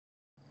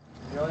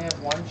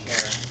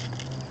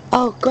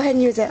Oh, go ahead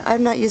and use it.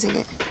 I'm not using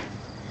it.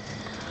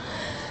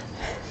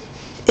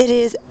 It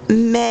is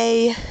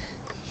May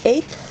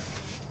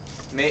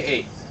 8th?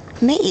 May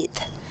 8th. May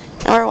 8th.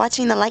 And we're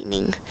watching the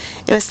lightning.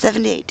 It was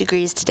 78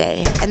 degrees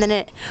today, and then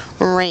it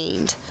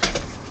rained.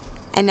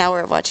 And now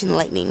we're watching the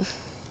lightning.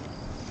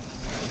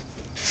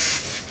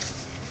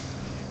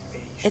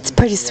 It's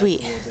pretty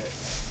sweet. There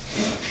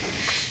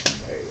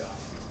you go.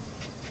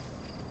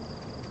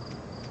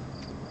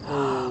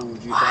 Oh,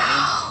 did you get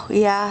that one?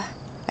 Yeah,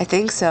 I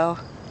think so.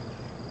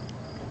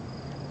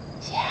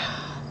 Yeah.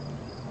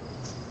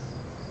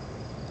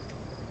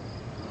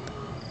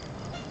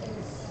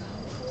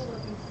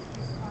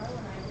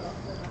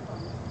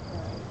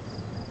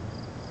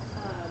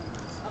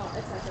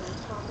 It's like on the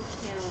top of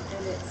town,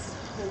 and it's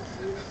so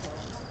beautiful.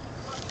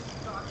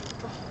 Oh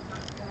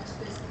gosh,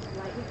 this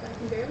lightning, I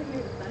can barely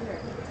hear the thunder. I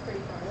think it's pretty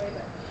far away,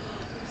 but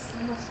there's so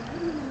much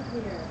lightning out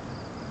here.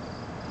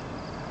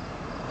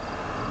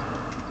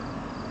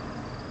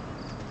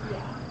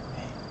 Yeah.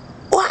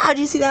 Wow, do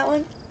you see that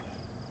one?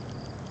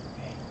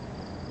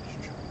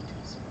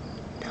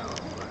 No. I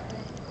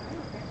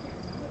can't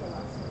remember the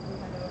last one we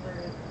had over.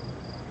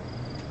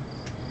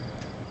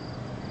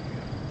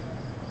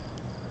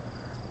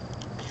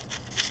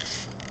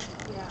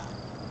 Yeah.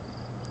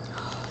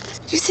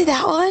 Did you see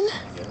that one?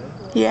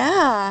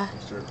 Yeah.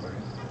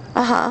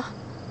 Uh-huh.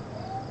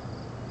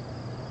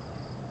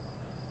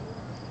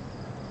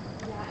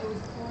 Yeah, it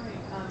was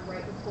pouring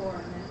right before,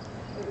 and then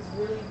it was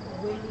really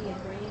windy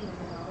and rainy, and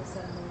then all of a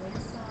sudden the wind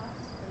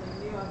stopped, and I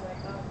knew, I was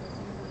like, oh, there's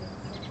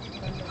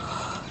going to be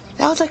some.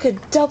 That was like a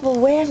double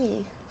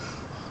whammy.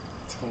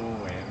 Double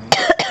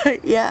whammy?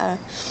 Yeah.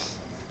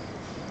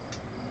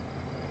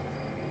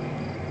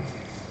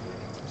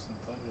 There's some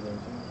thunder there too.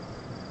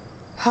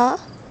 Huh?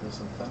 There's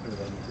some thunder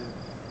there too.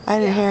 I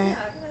didn't hear it.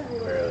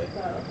 Barely.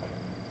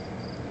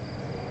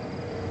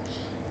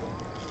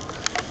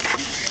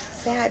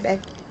 Say hi,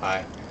 babe.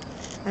 Hi.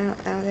 I don't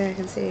think I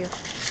can see you.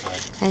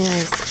 Hi.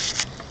 Anyways.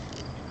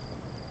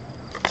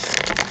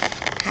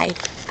 Hi.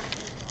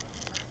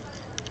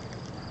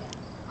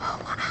 Oh,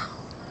 wow.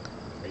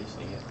 Are you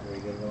seeing it? Are we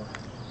good to go?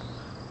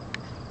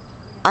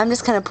 I'm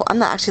just kind of, I'm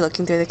not actually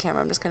looking through the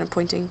camera, I'm just kind of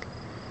pointing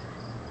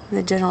in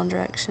the general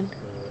direction.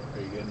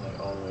 Are you getting like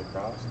all the way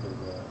across?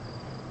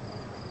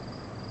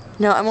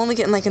 No, I'm only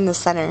getting like in the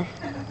center.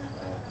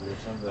 There's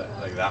some that,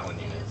 like that one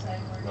you mean.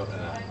 Nothing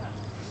that.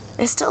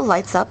 It still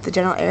lights up the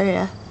general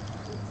area.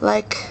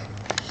 Like,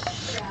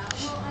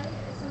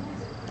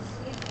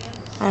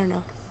 I don't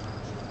know.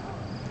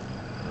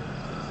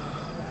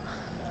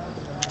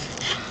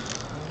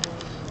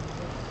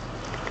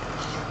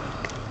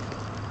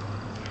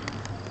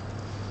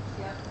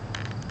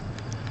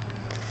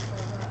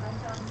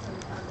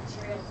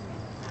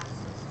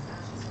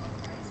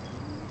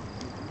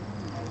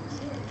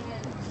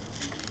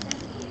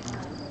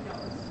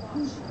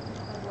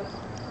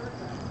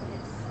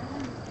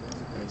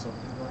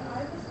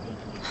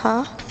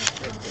 Huh?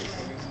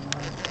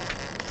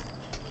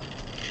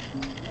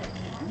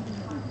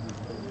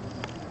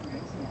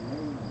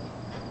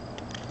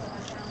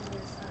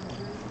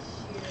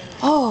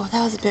 Oh,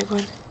 that was a big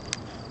one.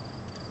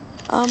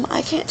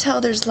 I can't tell.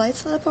 There's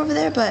lights lit up over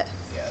there, but...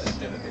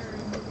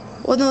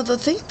 Well, no, I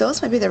think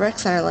those might be the rec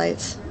center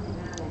lights.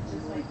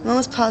 I'm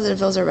almost positive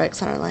those are rec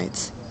center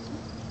lights.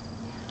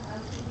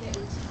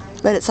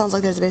 But it sounds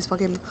like there's a baseball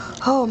game.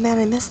 Oh, man,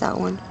 I missed that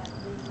one.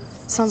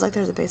 Sounds like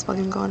there's a baseball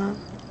game going on.